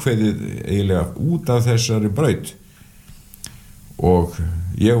mjög ákveðið eiginlega út af þessari braut og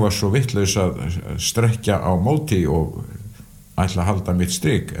ég var svo vitlaus að strekkja á móti og ætla að halda mitt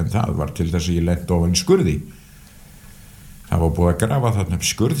strik en það var til þess að ég lenti ofan í skurði. Það var búið að grafa þarna upp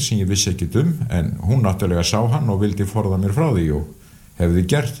skurð sem ég vissi ekkert en hún náttúrulega sá hann og vildi forða mér frá því og hefði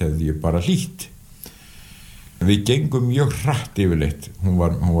ég bara hlýtt. Við gengum mjög hratt yfirleitt. Hún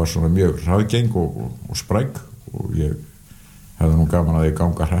var svona mjög hraðgeng og spræk og ég hefði nú gaman að ég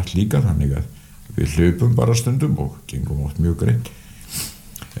ganga hratt líka þannig að við hlupum bara stundum og gengum oft mjög greitt.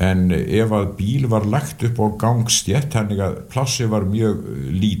 En ef að bíl var lagt upp á gangstétt þannig að plássið var mjög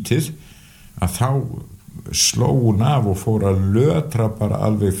lítið að þá sló hún af og fór að lötra bara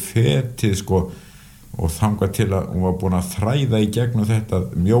alveg fetið sko og þangað til að hún var búin að þræða í gegnum þetta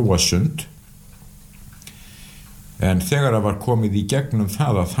mjóa sund en þegar það var komið í gegnum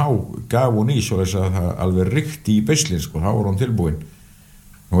það að þá gaf hún í svo þess að það alveg rykti í beislinn sko, þá var hún tilbúin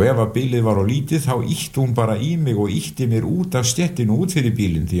og ef að bílið var á lítið þá ítti hún bara í mig og ítti mér út af stéttinu út fyrir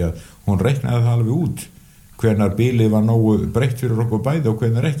bílinn því að hún reiknaði það alveg út hvenar bílið var nógu breytt fyrir okkur bæði og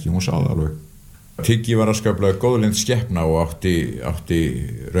hvenar ekki, hún sá það alveg. Tiggi var afskaplega góðlynd skepna og átti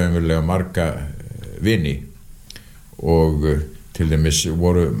raunverulega marga vini og til dæmis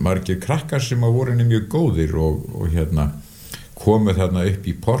voru margir krakkar sem voru henni mjög góðir og komu þarna upp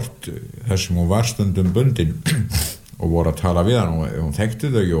í port þar sem hún var stundum bundin og voru að tala við hann og hún þekkti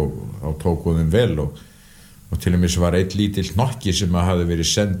þau og þá tóku þeim vel og til dæmis var einn lítill hnokki sem hafði verið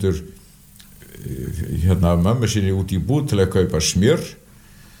sendur mömmu sinni út í búð til að kaupa smjör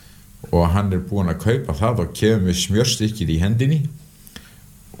og hann búinn að kaupa það og kemur með smjörstykkið í hendinni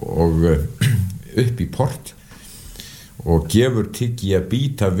og upp í port og gefur Tiggi að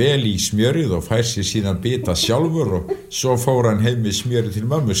býta vel í smjörið og fær sér síðan bita sjálfur og svo fór hann heim með smjörið til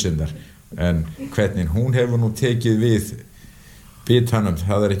mömmu sinnar en hvernig hún hefur nú tekið við bitanum,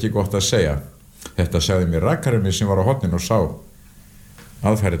 það ekki gott að segja. Þetta sagði mér rakarinn minn sem var á horninu og sá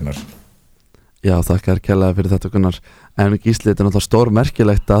aðferðirnar. Já, þakkar kærlega fyrir þetta Gunnar. En Gísli, þetta náttúrulega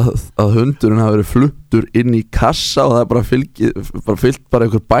stórmerkilegt að hundurinn hafi verið fluttur inn í kassa og það fylgt bara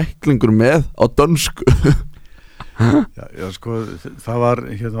einhver bæklingur með á dönsku. Já, sko, það var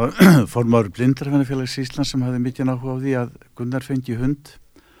formaður Blindrafélags Íslands sem hafði mikið áhuga á því að Gunnar fengi hund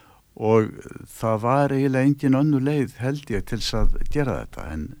og það var eiginlega engin önnur leið held ég til þess að gera þetta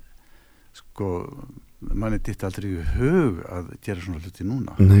en sko manni ditt aldrei í hug að gera svona hluti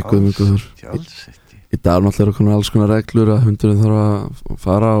núna. Nei, guður. Í dag náttúrulega konar alls konar reglur að hundurinn þarf að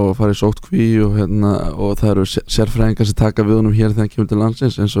fara í sóttkví og það eru sérfræðingar sem taka við honum hér þegar hann kemur til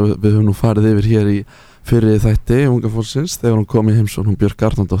landsins eins og við höfum nú farið yfir hér í fyrir þætti unga fólksins þegar hún kom í heimsókn, hún Björk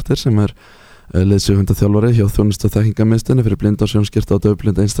Arnardóttir sem leiðsöguhundaþjálfari hjá Þjónustu- og þekkingarmiðstöðinni fyrir blinda og sjónskirta og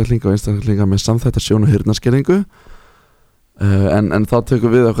daufblinda einstaklinga og einstaklinga með samþætta sjón- og heyrnarskerðingu en þá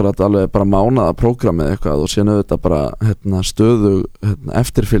tekur við okkur að alveg bara mánaða prógramið eitthvað og síðan auðvitað bara stöðu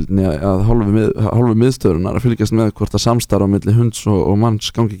eftirfylgni að hálfu miðstöðunar að fylgjast með hvort að samstarf á milli hunds og manns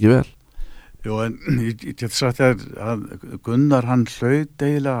gangi ekki vel. Jú, en ég get sagt að Gunnar hann hlaut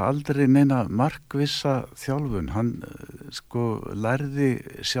eiginlega aldrei neina markvissa þjálfun. Hann sko lærði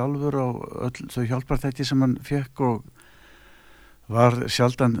sjálfur á öll þau hjálpartæki sem hann fekk og var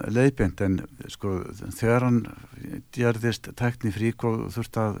sjaldan leiðbeint en sko þegar hann gerðist tæknifrík og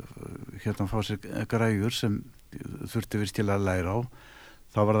þurfti að fá sér græjur sem þurfti virkilega að læra á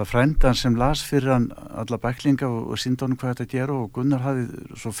þá var það frændan sem las fyrir hann alla bæklinga og sýndi honum hvað þetta gera og Gunnar hafði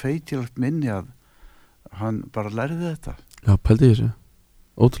svo feitilegt minni að hann bara lærði þetta. Já, pældi ég þessu.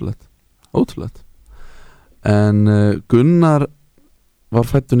 Ótrúlegt. En Gunnar var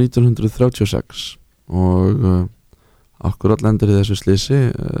fæddur 1936 og akkurat lendir í þessu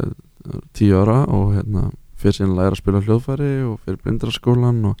slysi 10 ára og fyrir síðan læra að spila hljóðfæri og fyrir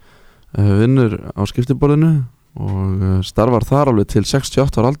blindraskólan og vinnur á skiptiborðinu og starfar þar alveg til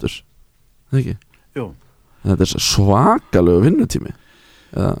 68 ára aldurs, eða ekki? Jú. Þetta er svakalegu vinnutími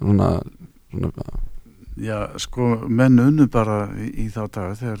svona Já, sko, menn unnu bara í þá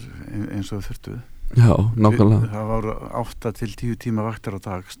daga þegar eins og þau þurftu. Já, nákvæmlega. Það voru 8 til 10 tíma vaktir á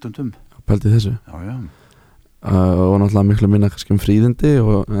dag stundum. Pældi þessu. Já. Og náttúrulega miklu minna kannski fríðindi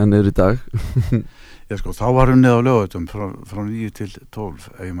en í dag. Já, sko, þá var unnið á lögatum frá 9 til 12,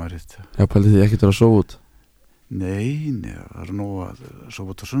 ef maður rétt. Já, pældi því ekkert að sofa út? Nei, það er nóg að sofa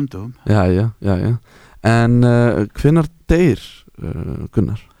út á sundum. Já. En hvenær deyr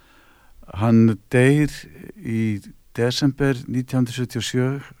Gunnar? Hann deyr í desember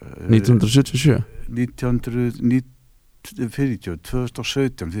 1977. 1977?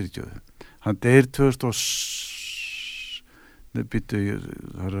 2017. Hann deyr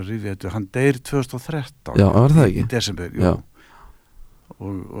 2013. Já, var það ekki? Í desember, já.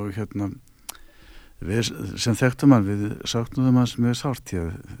 Og við sem þekktum hann, við saknaðum hans mjög sárt því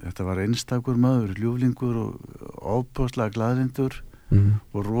að þetta var einstakur maður, ljúflingur og ofboðslega glaðrindur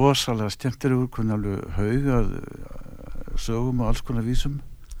og rosalega skemmtilegur, kunni alveg haugað sögum og alls konar vísum.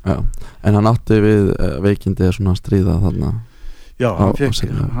 Já, en hann átti við veikindi eða svona stríða þarna? Já,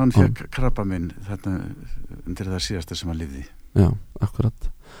 hann fekk krabbaminn þarna undir það síðasta sem hann lifði. Já, akkurat.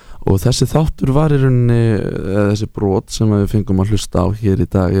 Og þessi þáttur var í rauninni, þessi brot sem við fengum að hlusta á hér í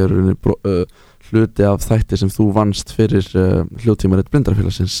dag, er rauninni hluti af þætti sem þú vannst fyrir hljóðtímarit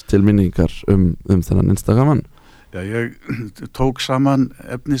Blindrafélagsins til minningar þennan einstaka mann. Já, ég tók saman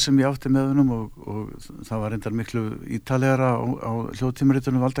efni sem ég átti með honum og það var reyndar miklu ítalegara á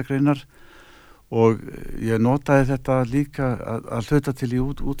hljóðtímaritunum Valdagreinar og ég notaði þetta líka að hluta til í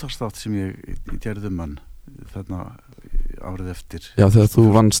útvarpsþátt sem ég gerði hann þarna árið eftir. Já, þegar þú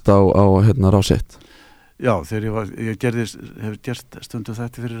vannst á Rás 1. Já, þegar ég hef gert stundu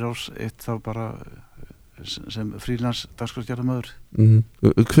þetta fyrir Rás 1 þá bara sem frílans dagskrárgerðarmaður.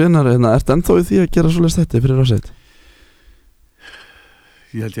 Hvenær, ertu ennþá í því að gera svoleiðis þetta fyrir Rás 1?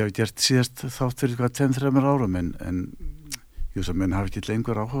 Ég held ég hafi gert síðast þátt fyrir 2-3 árum en menn hafi ekki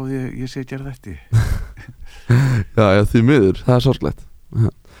lengur áhuga ég sé að gera þetta. Já, því miður, það er sorglegt.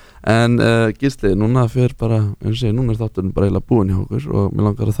 En Gísli, núna fyrir bara, núna er þátturinn bara eiginlega búin hjá okkur og mér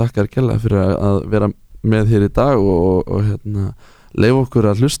langar að þakka þér kærlega fyrir að vera með hér í dag og leyfa okkur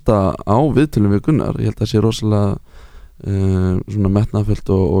að hlusta á viðtölum við Gunnar. Ég held að það sé rosalega svona metnaðfullt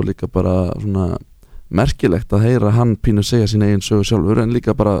og líka bara svona merkilegt að heyra hann pínu segja sína eigin sögu sjálfur en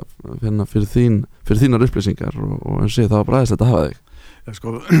líka bara fyrir þínar upplýsingar og það var bara aðeins að hafa þig. Sko,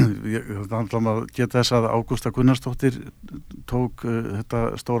 það handla að geta þess að Ágústa Gunnarsdóttir tók þetta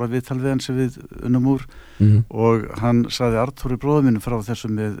stóra viðtal við hann sem við unnum úr og hann sagði Artúri bróður minn frá þessu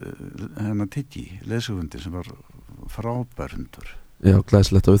með hennar Tiggi, leiðsögundi sem var frábær hundur. Já,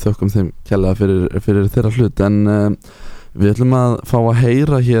 glæsilegt og við þökkum þeim kærlega fyrir þeirra hlut en við ætlum að fá að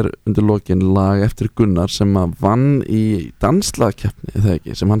heyra hér undir lokin lag eftir Gunnar sem að vann í danslagkeppni, eða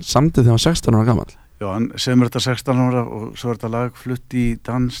ekki, sem hann samdi þegar hann var 16 ára gamall. Já, hann semur þetta 16 ára og svo er þetta lag flutt í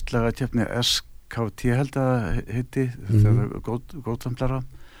danslega keppni SKT held að heiti, þetta er góðsamtlara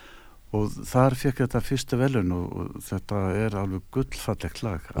og þar fekk þetta fyrstu velun og þetta er alveg gullfallegt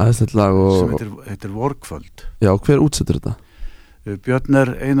lag. Æðislegt lag og sem heitir Vorkvöld. Já, hver útsetur þetta? Björn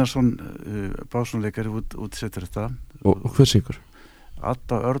Einarsson, básónleikari útsetur þetta. Og hver syngur?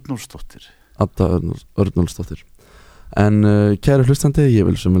 Adda Örnólfsdóttir. Adda Örnólfsdóttir. En kæru hlustandi, ég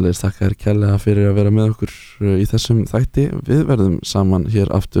vil sömulegis þakka þér kærlega fyrir að vera með okkur í þessum þætti. Við verðum saman hér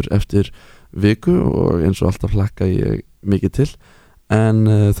aftur eftir viku og eins og alltaf hlakka ég mikið til. En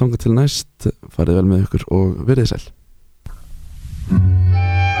þangað til næst, farið vel með okkur og verið sæl.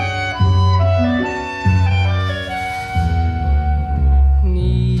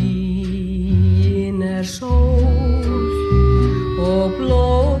 Mín sól og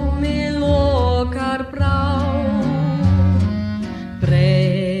blómið okkar brá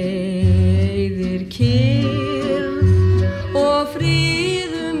breiðir kyrrð og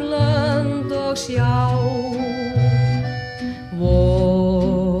fríðum lönd og sjá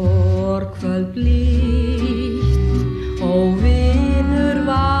vorkvöld blítt og vinur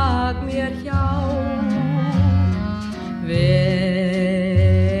vak mér hjá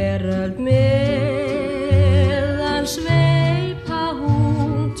veröld meðan sveipa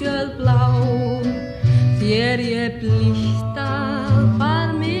hún tjöldblá þér ég blítta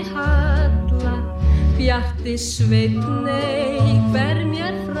bjarti sveitnei hver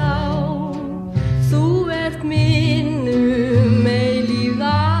mér frá þú ert minnum eilíf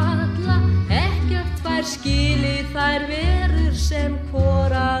alla ekkert fær skilið þær verur sem hvor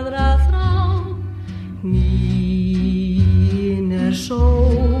aðra þrá mín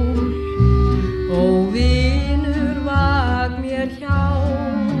sól og vinur vak mér hjá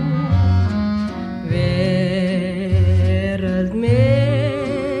veröld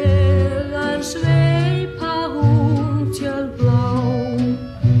meðan sveipa hún tjöldblá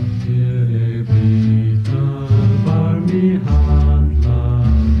þér ég blíta varm í handla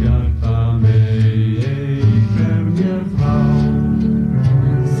bjarta mei hver mér frá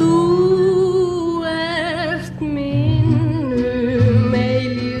þú ert minnum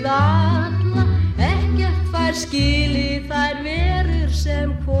eilíð alla ekkert fær skilið þær verur sem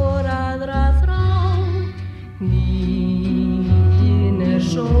hvor aðra þrá mín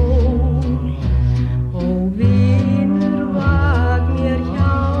sól og vinur vak mér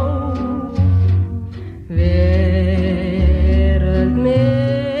hjá veröld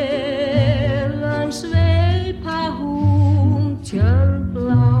meðan sveipa hún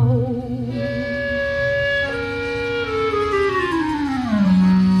tjöldblá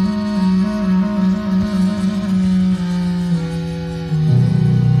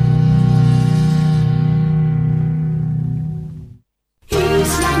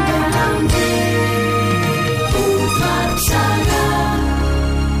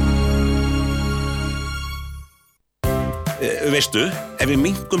Veistu, ef við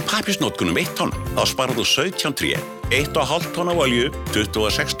minkum pappírsnotkunum 1 tonn, þá sparar þú 17 tré, 1,5 tonn af olíu,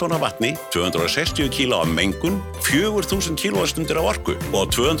 26 tonn af vatni, 260 kíló af mengun, 4000 kílóastundir af orku og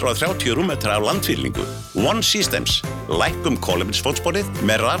 230 rúmmetra af landfyllingu. One Systems, lækkum kolefnisfótsporið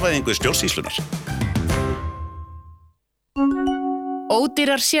með rafvæðingu stjórnsýslunar.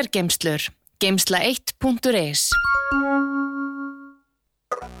 Ódýrar sérgeymslur. Geymsla1.is.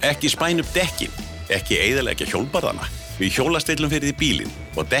 Ekki spæn upp dekkin, ekki eyðileggja hjólbarðana. Við hjólastillum fyrir því bílinn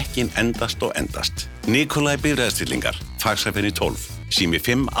og dekkin endast og endast. Nikolai bifreiðastillingar, fagsafenni 12, sími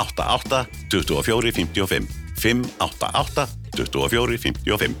 588 24 55, 588 24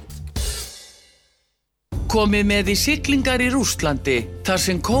 55. Komið með í siglingar í Rússlandi þar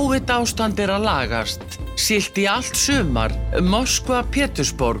sem COVID-ástand að lagast. Siglt í allt sumar, Moskva,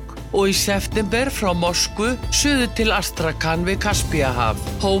 Pétursborg og í september frá Moskvu suður til Astrakhan við Kaspíahaf.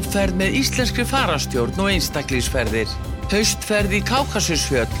 Hópferð með íslenskri fararstjórn og einstaklingsferðir. Haustferð í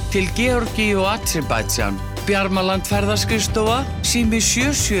Kákasusfjöll til Georgíu og Azerbaijan. Bjarmaland ferðaskrifstofa, sími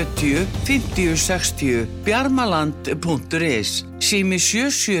 770 50 60, bjarmaland.is, sími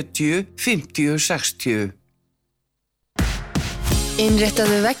 770 50 60.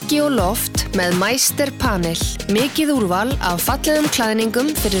 Innréttaðu veggi og loft með Meister Panel. Mikið úrval af fallegum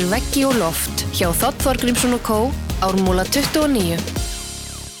klæðningum fyrir veggi og loft hjá Þorgrímsson & Co. Ármúla 29.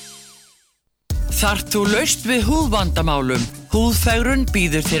 Þarft þú laust við húðvandamálum? Húðfegrun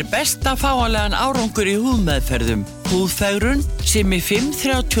býður þér besta fáanlegan árangur í húðmeðferðum. Húðfegrun, sími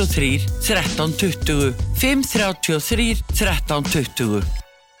 533 1320, 533 1320.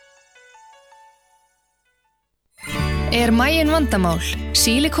 Maginn vandamál?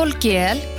 Silikol GL